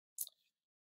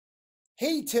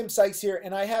Hey, Tim Sykes here,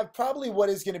 and I have probably what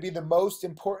is going to be the most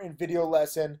important video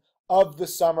lesson of the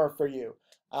summer for you.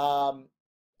 Um,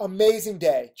 Amazing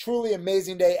day, truly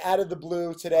amazing day out of the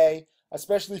blue today,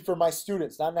 especially for my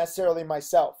students, not necessarily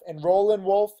myself. And Roland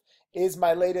Wolf is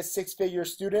my latest six-figure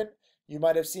student. You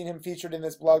might have seen him featured in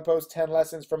this blog post, 10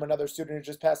 lessons from another student who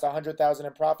just passed 100,000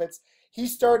 in profits. He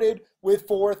started with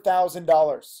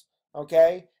 $4,000,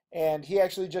 okay? And he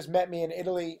actually just met me in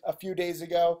Italy a few days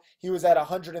ago. He was at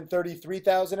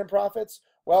 133,000 in profits.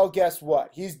 Well, guess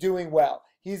what? He's doing well.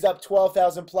 He's up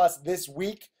 12,000 plus this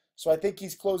week. So I think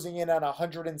he's closing in on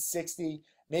 160,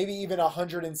 maybe even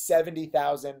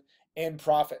 170,000 in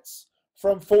profits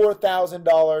from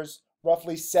 $4,000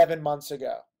 roughly 7 months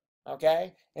ago.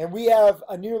 Okay? And we have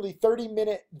a nearly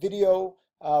 30-minute video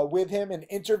with him, an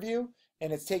interview.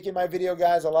 And it's taken my video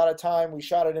guys a lot of time. We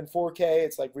shot it in 4K.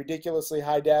 It's like ridiculously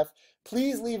high def.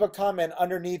 Please leave a comment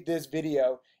underneath this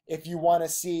video if you want to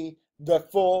see the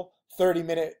full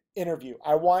 30-minute interview.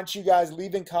 I want you guys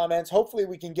leaving comments. Hopefully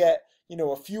we can get,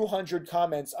 a few hundred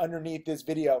comments underneath this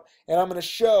video. And I'm going to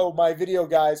show my video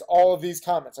guys all of these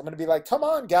comments. I'm going to be like, come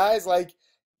on, guys. Like,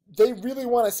 they really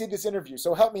want to see this interview.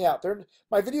 So help me out.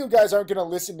 My video guys aren't going to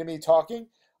listen to me talking.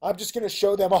 I'm just going to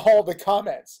show them all the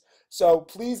comments. So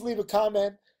please leave a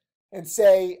comment and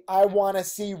say, I want to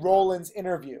see Roland's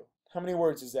interview. How many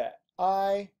words is that?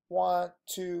 I want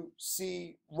to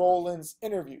see Roland's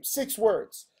interview. 6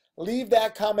 words. Leave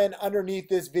that comment underneath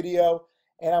this video,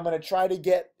 and I'm going to try to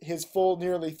get his full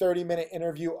nearly 30-minute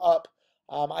interview up,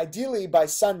 ideally by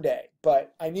Sunday.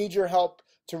 But I need your help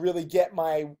to really get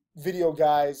my video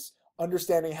guys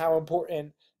understanding how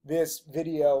important this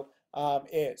video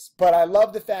is. But I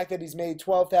love the fact that he's made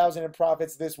 $12,000 in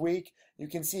profits this week. You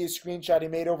can see his screenshot. He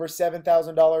made over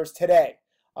 $7,000 today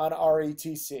on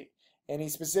RETC. And he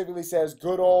specifically says,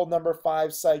 good old number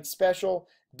 5 Sykes special,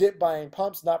 dip buying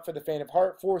pumps, not for the faint of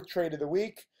heart, 4th trade of the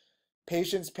week.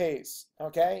 Patience pays,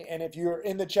 okay? And if you're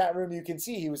in the chat room, you can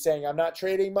see he was saying, I'm not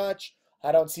trading much.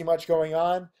 I don't see much going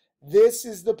on. This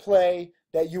is the play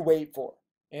that you wait for.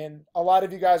 And a lot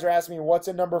of you guys are asking me, what's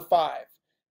a number 5?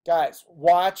 Guys,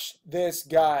 watch this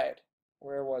guide.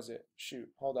 Where was it? Shoot,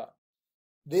 hold on.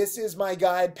 This is my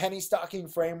guide, Penny Stocking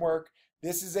Framework.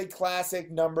 This is a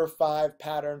classic number 5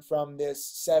 pattern from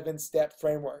this 7-step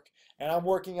framework. And I'm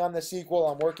working on the sequel.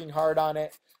 I'm working hard on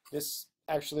it. This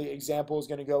actually example is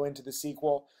going to go into the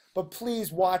sequel. But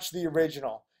please watch the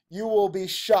original. You will be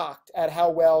shocked at how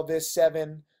well this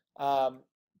 7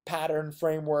 pattern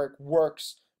framework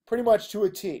works pretty much to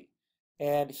a T.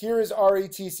 And here is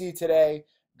RETC today.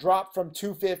 Dropped from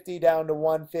 250 down to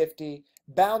 150,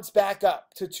 bounce back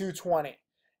up to 220.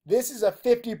 This is a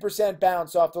 50%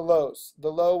 bounce off the lows.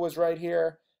 The low was right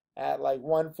here at like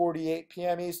 1:48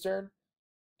 p.m. Eastern.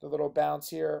 The little bounce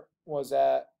here was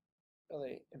at,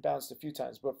 really, it bounced a few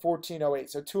times, but 14:08,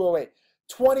 so 2:08.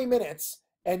 20 minutes,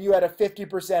 and you had a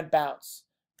 50% bounce.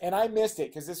 And I missed it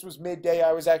because this was midday.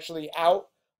 I was actually out.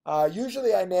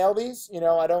 Usually I nail these.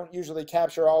 I don't usually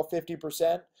capture all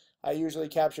 50%. I usually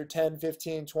capture 10,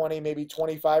 15, 20, maybe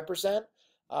 25%.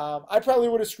 I probably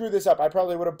would have screwed this up. I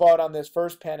probably would have bought on this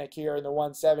first panic here in the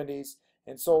 170s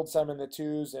and sold some in the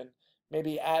 2s and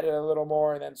maybe added a little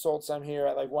more and then sold some here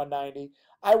at like 190.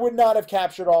 I would not have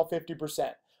captured all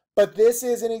 50%. But this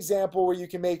is an example where you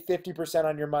can make 50%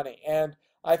 on your money. And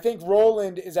I think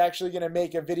Roland is actually going to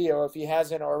make a video, if he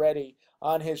hasn't already,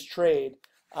 on his trade.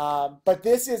 But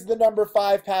this is the number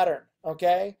 5 pattern,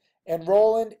 okay? And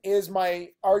Roland is my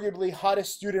arguably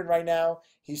hottest student right now.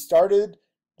 He started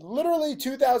literally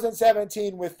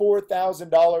 2017 with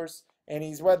 $4,000,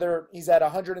 and whether he's at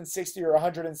 160 or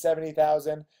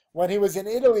 170,000. When he was in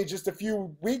Italy just a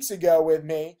few weeks ago with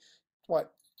me,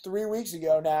 3 weeks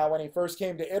ago now, when he first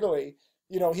came to Italy,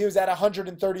 he was at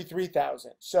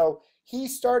 133,000. So he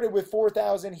started with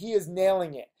 4,000. He is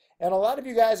nailing it. And a lot of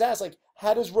you guys ask, like,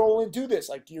 how does Roland do this?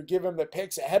 Like, do you give him the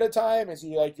picks ahead of time? Is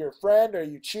he like your friend? Are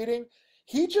you cheating?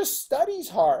 He just studies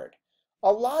hard.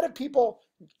 A lot of people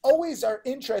always are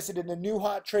interested in the new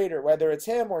hot trader, whether it's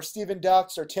him or Stephen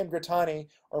Dux or Tim Grattani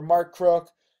or Mark Crook.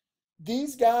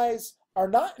 These guys are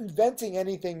not inventing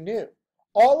anything new.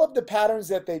 All of the patterns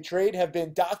that they trade have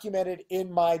been documented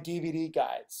in my DVD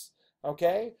guides.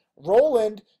 Okay?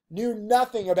 Roland knew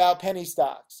nothing about penny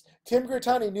stocks. Tim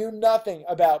Grattani knew nothing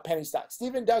about penny stocks.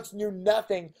 Stephen Dux knew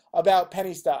nothing about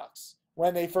penny stocks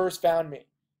when they first found me.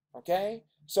 Okay?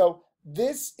 So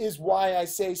this is why I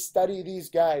say study these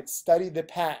guides, study the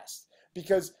past,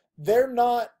 because they're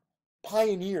not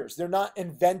pioneers. They're not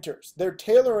inventors. They're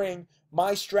tailoring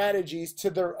my strategies to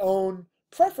their own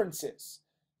preferences.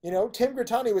 Tim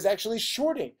Grattani was actually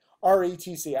shorting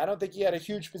RETC. I don't think he had a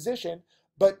huge position,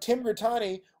 but Tim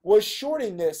Grittani was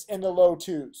shorting this in the low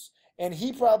twos, and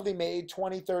he probably made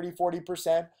 20, 30,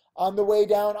 40% on the way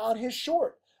down on his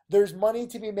short. There's money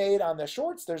to be made on the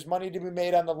shorts. There's money to be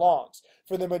made on the longs.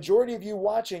 For the majority of you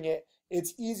watching it,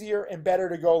 it's easier and better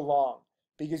to go long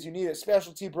because you need a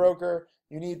specialty broker.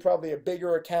 You need probably a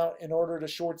bigger account in order to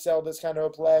short sell this kind of a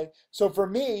play. So for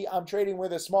me, I'm trading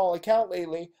with a small account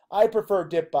lately. I prefer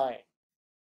dip buying.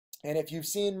 And if you've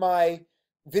seen my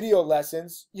video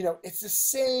lessons, you know, it's the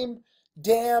same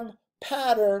damn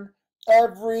pattern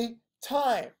every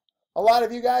time. A lot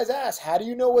of you guys ask, how do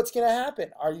you know what's going to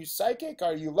happen? Are you psychic?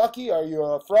 Are you lucky? Are you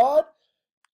a fraud?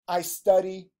 I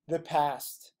study the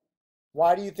past.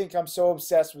 Why do you think I'm so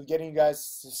obsessed with getting you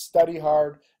guys to study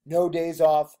hard, no days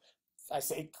off? I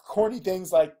say corny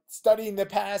things like studying the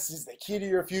past is the key to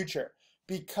your future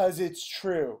because it's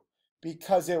true,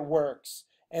 because it works.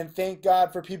 And thank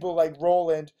God for people like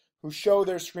Roland who show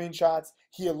their screenshots.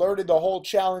 He alerted the whole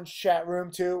challenge chat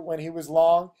room too when he was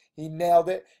long. He nailed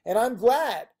it. And I'm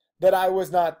glad that I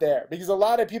was not there because a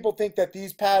lot of people think that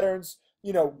these patterns,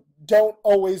 you know, don't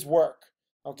always work.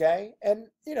 Okay. And,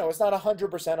 you know, it's not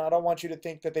 100%. I don't want you to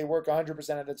think that they work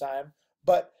 100% of the time,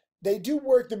 but they do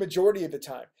work the majority of the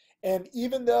time. And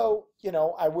even though, you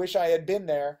know, I wish I had been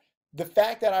there, the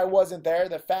fact that I wasn't there,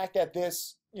 the fact that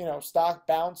this, you know, stock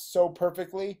bounced so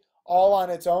perfectly all on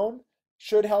its own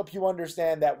should help you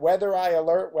understand that whether I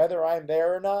alert, whether I'm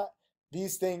there or not,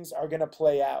 these things are going to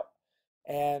play out.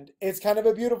 And it's kind of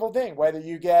a beautiful thing, whether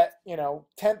you get, you know,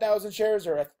 10,000 shares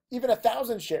or even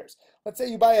 1,000 shares. Let's say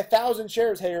you buy 1,000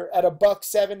 shares here at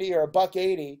 $1.70 or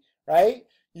 $1.80, right?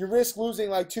 You risk losing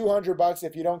like $200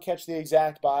 if you don't catch the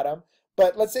exact bottom.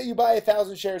 But let's say you buy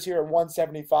 1,000 shares here at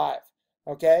 175,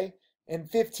 okay? And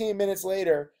 15 minutes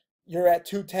later, you're at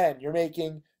 210. You're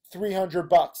making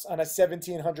 $300 on a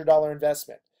 $1,700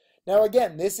 investment. Now,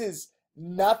 again, this is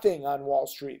nothing on Wall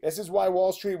Street. This is why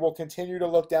Wall Street will continue to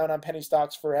look down on penny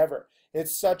stocks forever.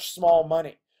 It's such small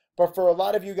money. But for a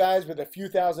lot of you guys with a few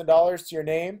 $1,000s to your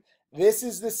name, this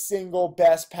is the single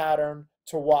best pattern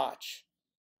to watch.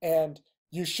 And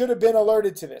you should have been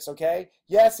alerted to this, okay?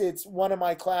 Yes, it's one of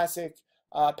my classic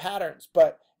patterns,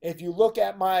 but if you look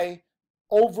at my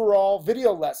overall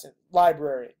video lesson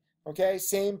library, okay,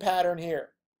 same pattern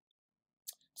here.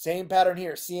 Same pattern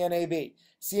here, CNAB.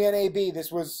 CNAB,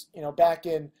 this was, you know, back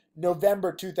in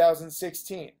November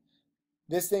 2016.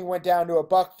 This thing went down to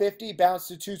 $1.50, bounced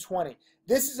to 220.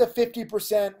 This is a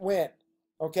 50% win,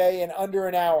 okay, in under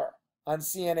an hour on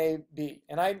CNAB.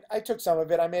 And I took some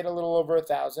of it. I made a little over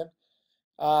 1,000.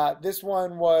 This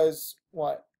one was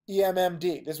what?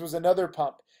 EMMD. This was another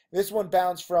pump. This one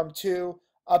bounced from 2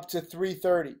 up to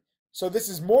 330. So this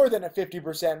is more than a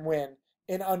 50% win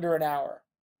in under an hour.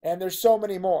 And there's so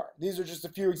many more. These are just a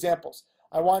few examples.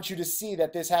 I want you to see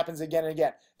that this happens again and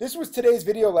again. This was today's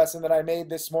video lesson that I made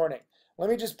this morning. Let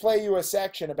me just play you a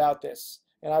section about this.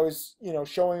 And I was, you know,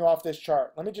 showing off this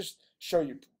chart. Let me just show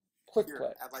you. Click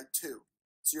play. At like 2.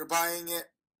 So you're buying it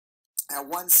at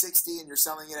 160 and you're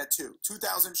selling it at 2.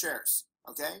 2,000 shares,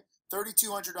 okay?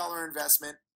 $3,200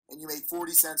 investment and you make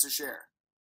 40 cents a share,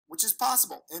 which is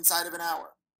possible inside of an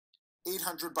hour.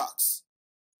 $800.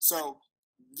 So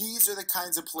these are the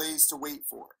kinds of plays to wait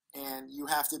for, and you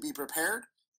have to be prepared.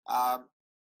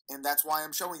 And that's why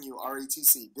I'm showing you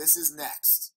RETC. This is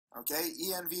next, okay?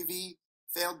 ENVV,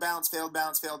 failed bounce, failed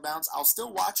bounce, failed bounce. I'll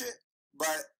still watch it,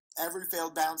 but every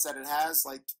failed bounce that it has,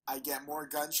 like, I get more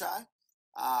gun shy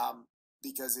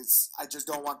because I just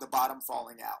don't want the bottom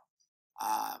falling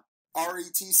out.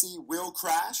 RETC will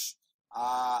crash.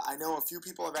 I know a few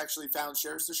people have actually found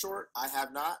shares to short. I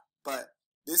have not, but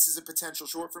this is a potential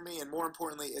short for me, and more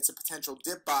importantly, it's a potential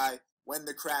dip buy when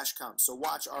the crash comes. So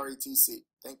watch RETC.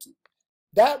 Thank you.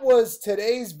 That was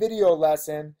today's video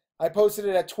lesson. I posted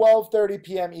it at 12:30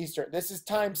 p.m. Eastern. This is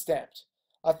time-stamped.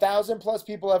 1,000+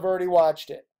 people have already watched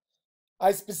it.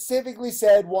 I specifically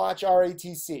said watch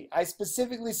RETC. I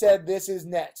specifically said this is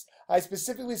next. I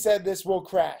specifically said this will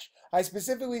crash. I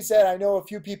specifically said I know a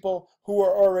few people who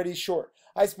are already short.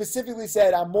 I specifically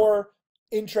said I'm more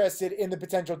interested in the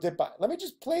potential dip buy. Let me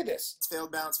just play this. It's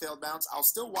failed bounce, failed bounce. I'll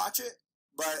still watch it,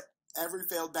 but every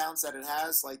failed bounce that it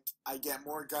has, like, I get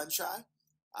more gun shy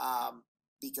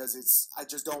because I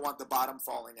just don't want the bottom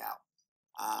falling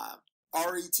out.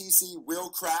 RETC will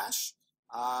crash.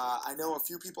 I know a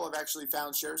few people have actually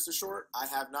found shares to short. I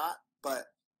have not, but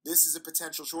this is a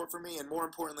potential short for me, and more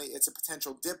importantly, it's a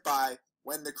potential dip buy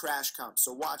when the crash comes.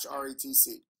 So watch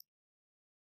RETC.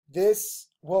 This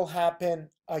will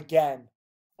happen again.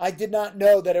 I did not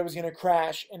know that it was going to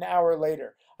crash an hour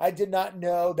later. I did not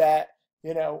know that,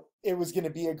 you know, it was going to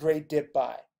be a great dip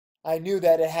buy. I knew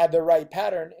that it had the right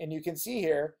pattern, and you can see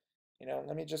here,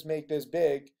 let me just make this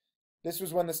big. This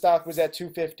was when the stock was at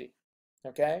 250.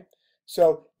 Okay?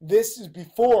 So this is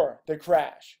before the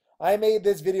crash. I made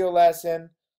this video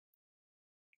lesson,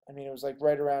 it was like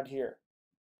right around here.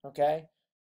 Okay?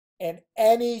 And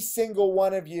any single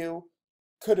one of you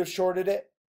could have shorted it.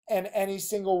 And any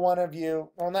single one of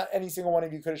you, well, not any single one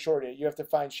of you could have shorted it. You have to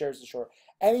find shares to short.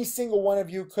 Any single one of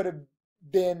you could have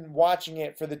been watching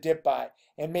it for the dip buy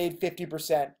and made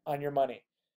 50% on your money.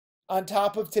 On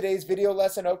top of today's video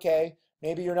lesson, okay,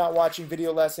 maybe you're not watching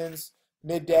video lessons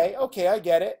midday. Okay, I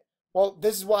get it. Well,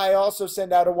 this is why I also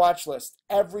send out a watch list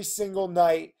every single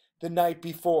night the night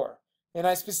before. And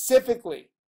I specifically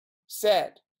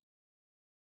said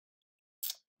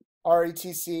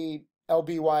RETC,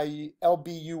 LBY,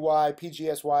 LBUY,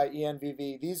 PGSY,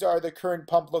 ENVV. These are the current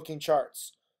pump looking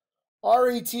charts.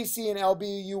 RETC and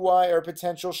LBUY are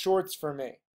potential shorts for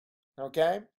me.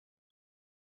 Okay?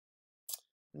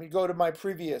 Let me go to my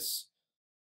previous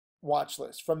watch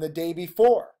list from the day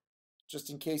before, just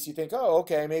in case you think, oh,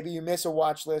 okay, maybe you miss a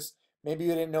watch list. Maybe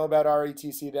you didn't know about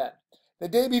RETC then. The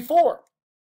day before,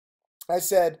 I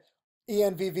said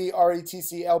ENVV,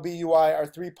 RETC, LBUI are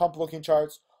 3 pump looking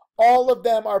charts. All of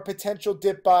them are potential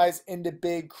dip buys into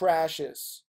big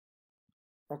crashes.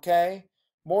 Okay?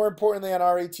 More importantly, on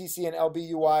RETC and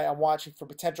LBUI, I'm watching for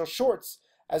potential shorts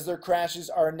as their crashes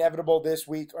are inevitable this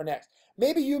week or next.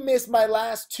 Maybe you missed my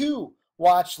last 2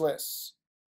 watch lists.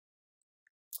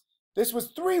 This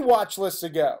was 3 watch lists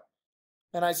ago.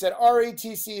 And I said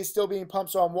RETC is still being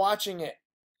pumped, so I'm watching it.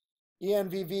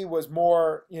 ENVV was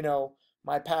more,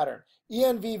 my pattern.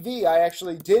 ENVV, I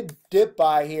actually did dip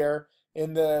buy here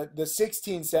in the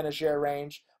 16 cent a share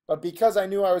range, but because I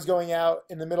knew I was going out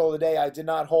in the middle of the day, I did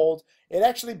not hold. It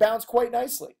actually bounced quite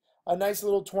nicely. A nice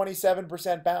little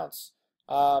 27% bounce.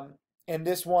 And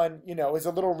this one, is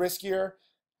a little riskier,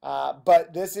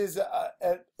 but this is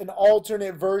an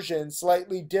alternate version,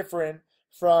 slightly different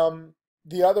from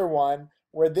the other one,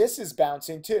 where this is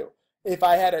bouncing too. If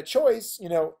I had a choice,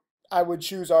 I would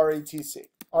choose RETC.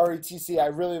 RETC, I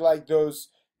really like those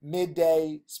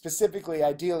midday, specifically,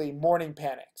 ideally, morning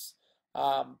panics.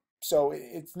 So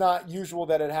it's not usual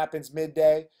that it happens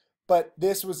midday, but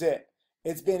this was it.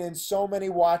 It's been in so many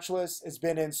watch lists. It's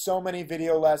been in so many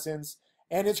video lessons.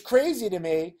 And it's crazy to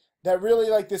me that really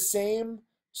like the same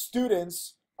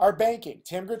students are banking.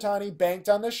 Tim Grattani banked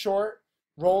on the short.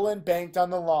 Roland banked on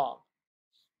the long.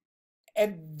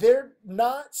 And they're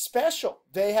not special.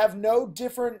 They have no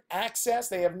different access.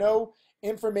 They have no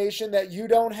information that you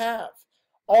don't have.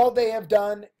 All they have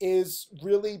done is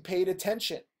really paid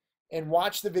attention and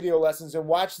watched the video lessons and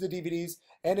watched the DVDs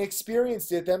and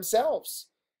experienced it themselves.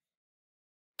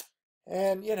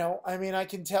 And, I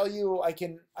can tell you, I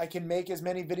can make as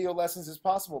many video lessons as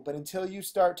possible, but until you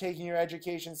start taking your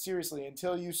education seriously,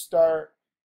 until you start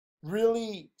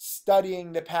really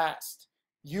studying the past,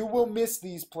 you will miss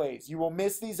these plays. You will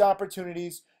miss these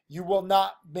opportunities. You will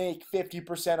not make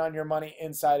 50% on your money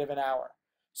inside of an hour.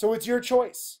 So it's your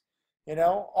choice.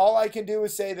 All I can do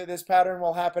is say that this pattern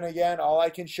will happen again. All I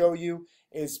can show you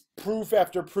is proof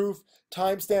after proof,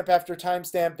 timestamp after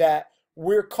timestamp that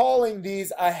we're calling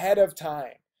these ahead of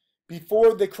time,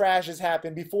 before the crashes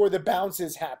happen, before the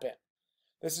bounces happen.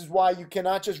 This is why you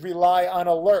cannot just rely on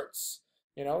alerts.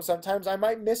 Sometimes I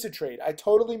might miss a trade. I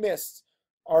totally missed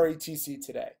RETC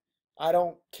today. I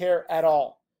don't care at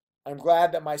all. I'm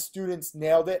glad that my students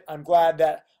nailed it. I'm glad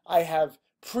that I have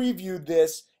previewed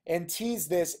this and teased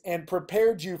this and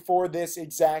prepared you for this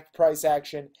exact price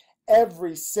action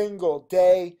every single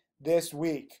day this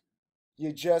week.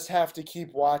 You just have to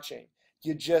keep watching.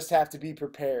 You just have to be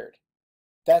prepared.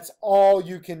 That's all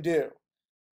you can do.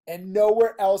 And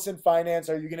nowhere else in finance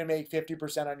are you going to make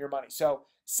 50% on your money. So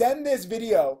send this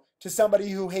video to somebody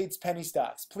who hates penny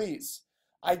stocks, please.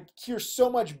 I hear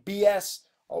so much BS.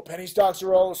 Oh, penny stocks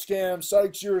are all a scam.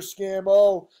 Sykes, you're a scam.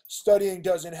 Oh, studying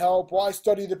doesn't help. Why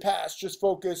study the past? Just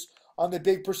focus on the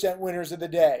big percent winners of the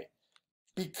day.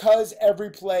 Because every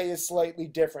play is slightly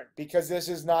different. Because this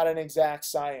is not an exact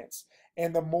science.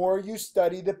 And the more you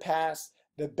study the past,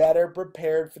 the better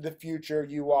prepared for the future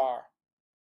you are.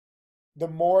 The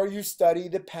more you study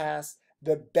the past,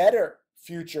 the better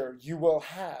future you will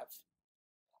have.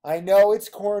 I know it's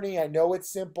corny. I know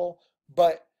it's simple.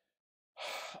 But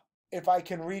if I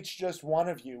can reach just one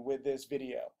of you with this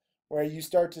video, where you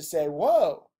start to say,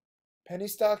 whoa, penny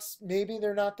stocks, maybe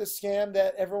they're not the scam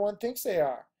that everyone thinks they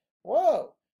are.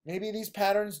 Whoa, maybe these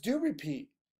patterns do repeat.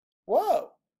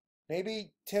 Whoa,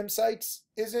 maybe Tim Sykes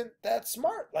isn't that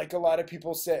smart like a lot of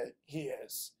people say he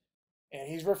is. And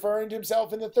he's referring to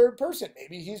himself in the third person.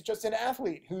 Maybe he's just an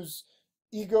athlete who's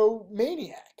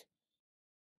egomaniac.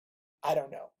 I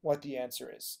don't know what the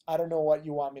answer is. I don't know what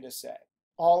you want me to say.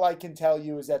 All I can tell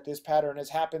you is that this pattern has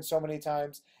happened so many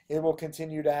times, it will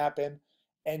continue to happen,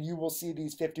 and you will see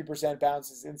these 50%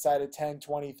 bounces inside of 10,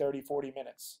 20, 30, 40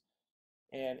 minutes.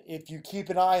 And if you keep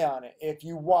an eye on it, if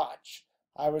you watch,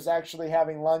 I was actually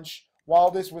having lunch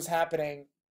while this was happening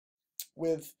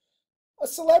with a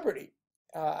celebrity.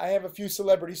 I have a few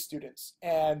celebrity students,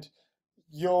 and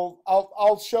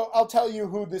I'll tell you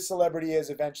who this celebrity is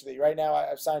eventually. Right now,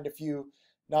 I've signed a few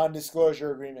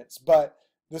non-disclosure agreements, but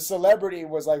the celebrity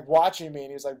was like watching me, and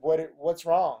he was like, "What's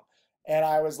wrong?" And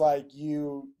I was like,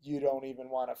 "You don't even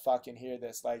want to fucking hear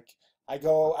this." Like,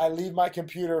 I leave my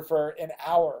computer for an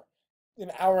hour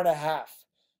and a half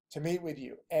to meet with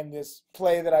you, and this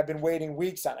play that I've been waiting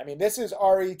weeks on. I mean, this is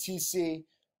RETC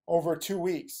over 2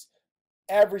 weeks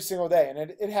every single day. And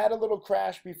it had a little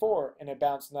crash before and it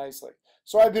bounced nicely.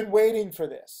 So I've been waiting for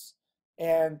this.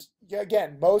 And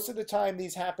again, most of the time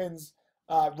these happens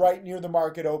right near the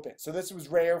market open. So this was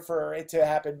rare for it to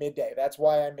happen midday. That's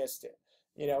why I missed it.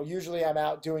 You know, usually I'm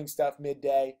out doing stuff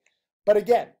midday. But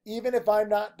again, even if I'm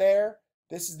not there,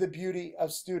 this is the beauty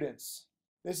of students.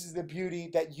 This is the beauty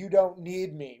that you don't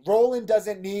need me. Roland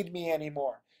doesn't need me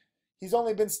anymore. He's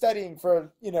only been studying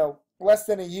for, less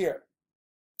than a year.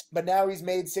 But now he's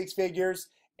made six figures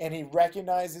and he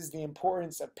recognizes the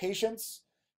importance of patience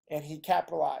and he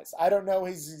capitalized. I don't know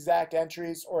his exact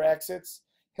entries or exits.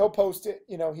 He'll post it.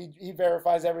 He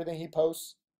verifies everything he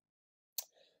posts.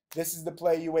 This is the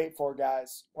play you wait for,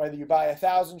 guys. Whether you buy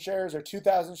 1,000 shares or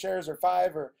 2,000 shares or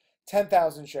 5 or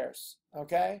 10,000 shares,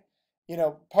 okay?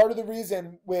 Part of the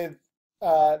reason with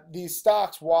these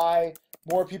stocks why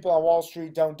more people on Wall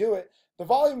Street don't do it, the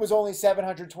volume was only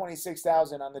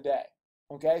 726,000 on the day.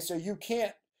 Okay, so you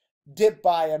can't dip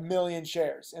buy 1,000,000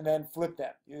 shares and then flip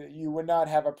them. You would not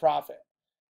have a profit.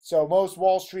 So most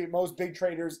Wall Street, most big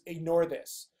traders ignore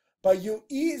this. But you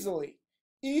easily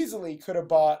could have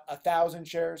bought 1,000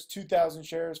 shares, 2,000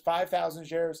 shares, 5,000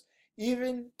 shares,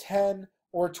 even 10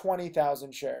 or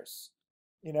 20,000 shares.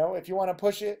 If you want to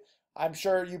push it, I'm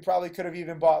sure you probably could have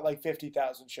even bought like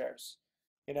 50,000 shares,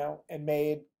 and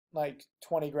made like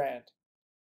 20 grand.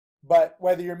 But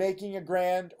whether you're making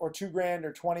 $1,000 or $2,000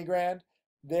 or 20 grand,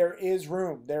 there is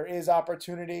room, there is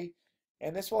opportunity,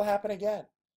 and this will happen again.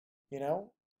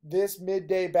 This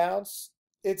midday bounce,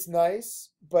 it's nice,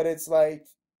 but it's like,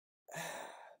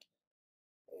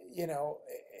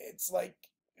 it's like,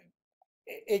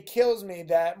 it kills me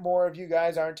that more of you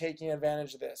guys aren't taking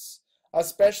advantage of this,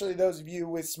 especially those of you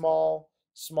with small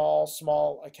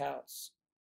accounts.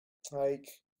 Like,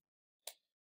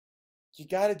 you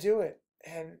got to do it.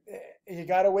 And you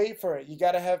got to wait for it. You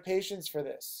got to have patience for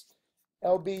this.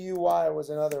 LBUY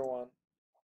was another one.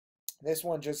 This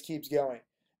one just keeps going.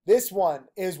 This one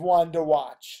is one to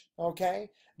watch,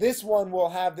 okay? This one will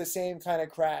have the same kind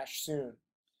of crash soon.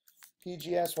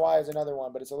 PGSY is another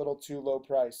one, but it's a little too low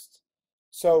priced.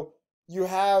 So you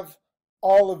have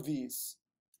all of these,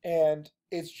 and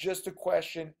it's just a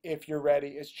question if you're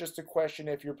ready. It's just a question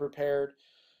if you're prepared.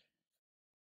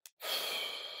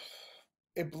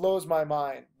 It blows my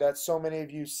mind that so many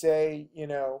of you say,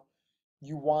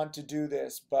 you want to do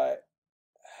this, but,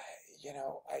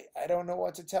 I don't know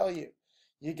what to tell you.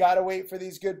 You got to wait for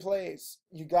these good plays.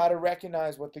 You got to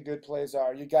recognize what the good plays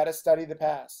are. You got to study the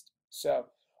past. So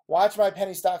watch my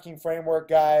penny stocking framework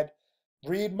guide,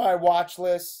 read my watch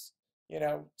lists,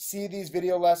 see these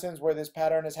video lessons where this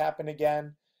pattern has happened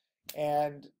again.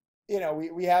 And,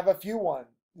 we have a few ones.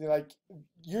 Like,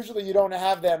 usually you don't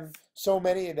have them, so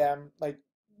many of them, like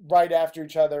right after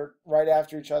each other,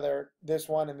 this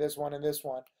one and this one and this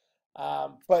one.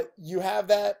 But you have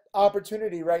that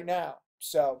opportunity right now.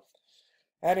 So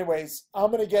anyways, I'm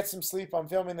going to get some sleep. I'm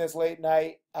filming this late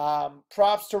night.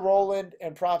 Props to Roland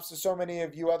and props to so many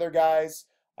of you other guys.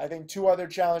 I think 2 other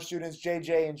challenge students,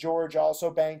 JJ and George,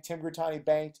 also banked. Tim Grattani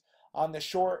banked on the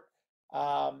short.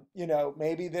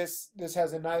 Maybe this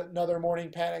has another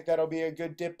morning panic that'll be a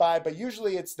good dip buy, but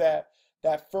usually it's that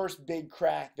first big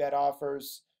crack that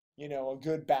offers, a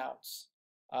good bounce.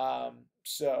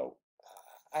 So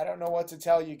I don't know what to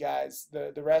tell you guys.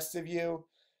 The rest of you,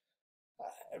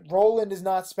 Roland is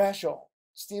not special.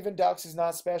 Stephen Dux is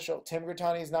not special. Tim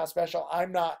Grattani is not special.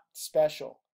 I'm not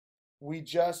special. We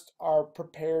just are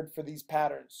prepared for these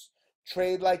patterns.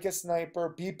 Trade like a sniper.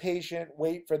 Be patient.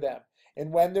 Wait for them.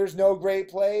 And when there's no great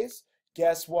plays,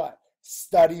 guess what?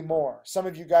 Study more. Some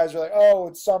of you guys are like, oh,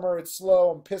 it's summer, it's slow,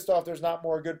 I'm pissed off there's not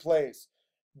more good plays.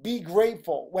 Be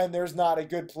grateful when there's not a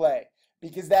good play,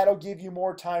 because that'll give you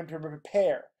more time to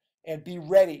prepare and be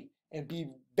ready and be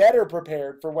better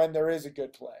prepared for when there is a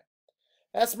good play.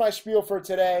 That's my spiel for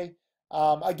today.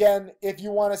 Again, if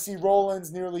you want to see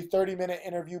Roland's nearly 30-minute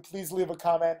interview, please leave a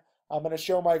comment. I'm going to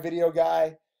show my video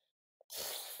guy.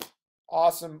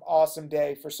 Awesome, awesome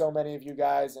day for so many of you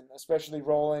guys, and especially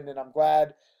Roland. And I'm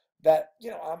glad that,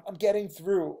 I'm getting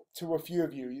through to a few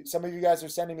of you. Some of you guys are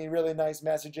sending me really nice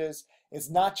messages. It's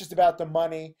not just about the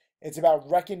money. It's about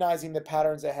recognizing the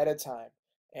patterns ahead of time.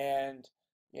 And,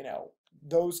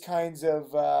 those kinds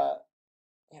of,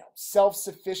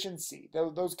 self-sufficiency,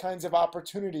 those kinds of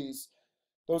opportunities,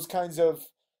 those kinds of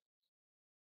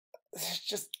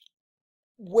just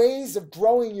ways of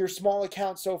growing your small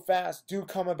account so fast do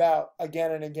come about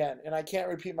again and again. And I can't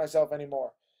repeat myself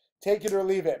anymore. Take it or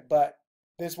leave it, but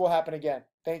this will happen again.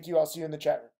 Thank you. I'll see you in the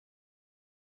chat room.